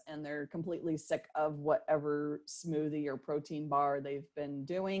fats, and they're completely sick of whatever smoothie or protein bar they've been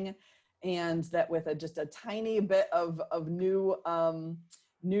doing. And that with just a tiny bit of new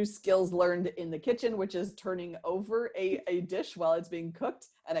skills learned in the kitchen, which is turning over a dish while it's being cooked,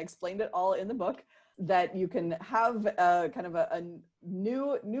 and I explained it all in the book, that you can have kind of a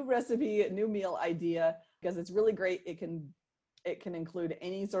new recipe, new meal idea, because it's really great. It can include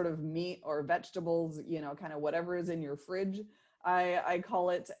any sort of meat or vegetables, kind of whatever is in your fridge, I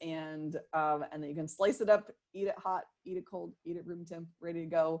call it, and then you can slice it up, eat it hot, eat it cold, eat it room temp, ready to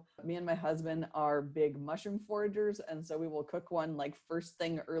go. Me and my husband are big mushroom foragers, and so we will cook one like first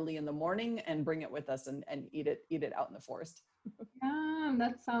thing early in the morning and bring it with us and eat it out in the forest.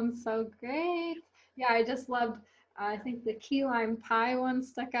 That sounds so great. Yeah, I just loved, I think the key lime pie one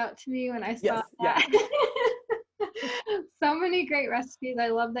stuck out to me when I saw that. Yeah. So many great recipes. I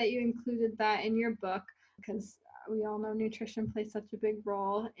love that you included that in your book, because we all know nutrition plays such a big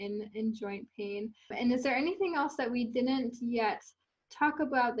role in joint pain. And is there anything else that we didn't yet talk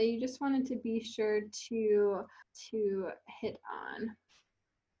about that you just wanted to be sure to hit on?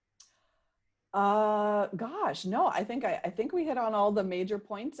 Gosh, no, I think we hit on all the major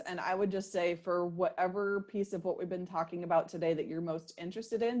points, and I would just say, for whatever piece of what we've been talking about today that you're most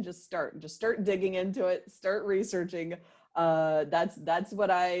interested in, just start digging into it, start researching. That's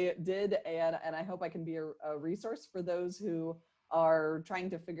what I did, and I hope I can be a resource for those who are trying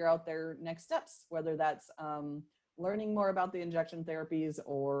to figure out their next steps, whether that's learning more about the injection therapies,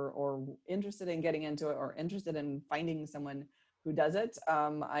 or interested in getting into it, or interested in finding someone who does it.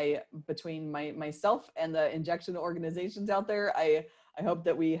 Between myself and the injection organizations out there, I hope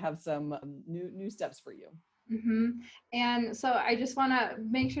that we have some new steps for you. Mm-hmm. And so I just want to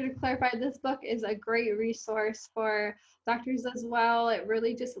make sure to clarify, this book is a great resource for doctors as well. It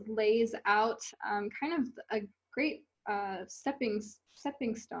really just lays out kind of a great stepping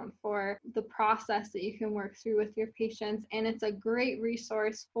stone for the process that you can work through with your patients, and it's a great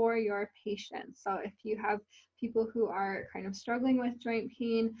resource for your patients. So if you have people who are kind of struggling with joint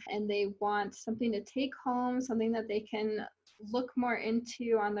pain and they want something to take home, something that they can look more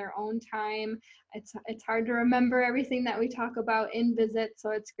into on their own time. It's hard to remember everything that we talk about in visit,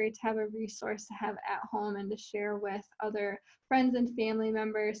 so it's great to have a resource to have at home and to share with other friends and family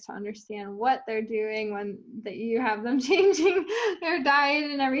members to understand what they're doing when that you have them changing their diet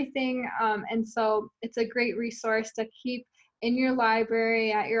and everything. And so it's a great resource to keep in your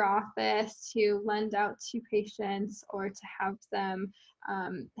library, at your office, to lend out to patients, or to have them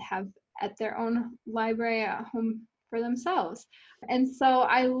have at their own library at home for themselves. And so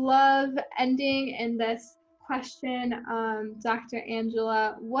I love ending in this question, Dr.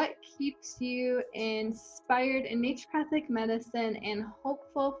 Angela, what keeps you inspired in naturopathic medicine and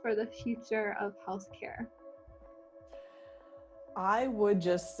hopeful for the future of healthcare? I would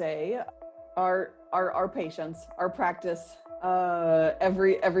just say our patients, our practice,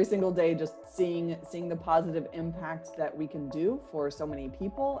 every single day, just seeing the positive impact that we can do for so many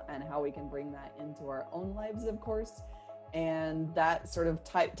people, and how we can bring that into our own lives, of course. And that sort of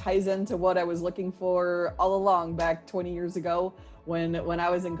ties into what I was looking for all along, back 20 years ago when I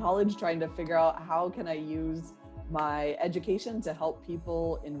was in college, trying to figure out how can I use my education to help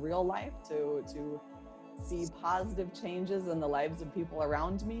people in real life, to see positive changes in the lives of people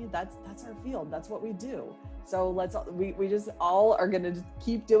around me. That's our field. That's what we do. So we just all are going to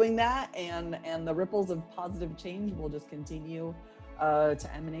keep doing that, and the ripples of positive change will just continue to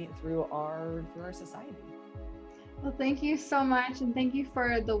emanate through our society. Well, thank you so much, and thank you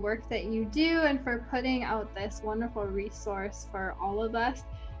for the work that you do and for putting out this wonderful resource for all of us.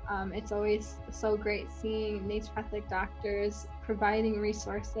 It's always so great seeing naturopathic doctors providing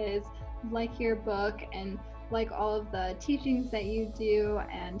resources like your book and like all of the teachings that you do,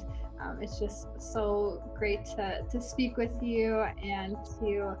 and it's just so great to speak with you and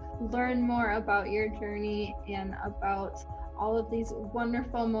to learn more about your journey and about all of these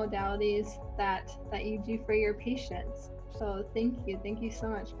wonderful modalities that you do for your patients. So thank you so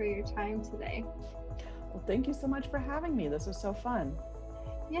much for your time today. Well, thank you so much for having me. This was so fun.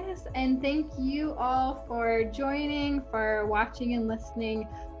 Yes, and thank you all for joining, for watching and listening.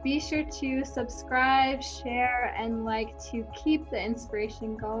 Be sure to subscribe, share, and like to keep the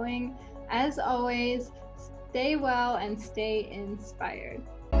inspiration going. As always, stay well and stay inspired.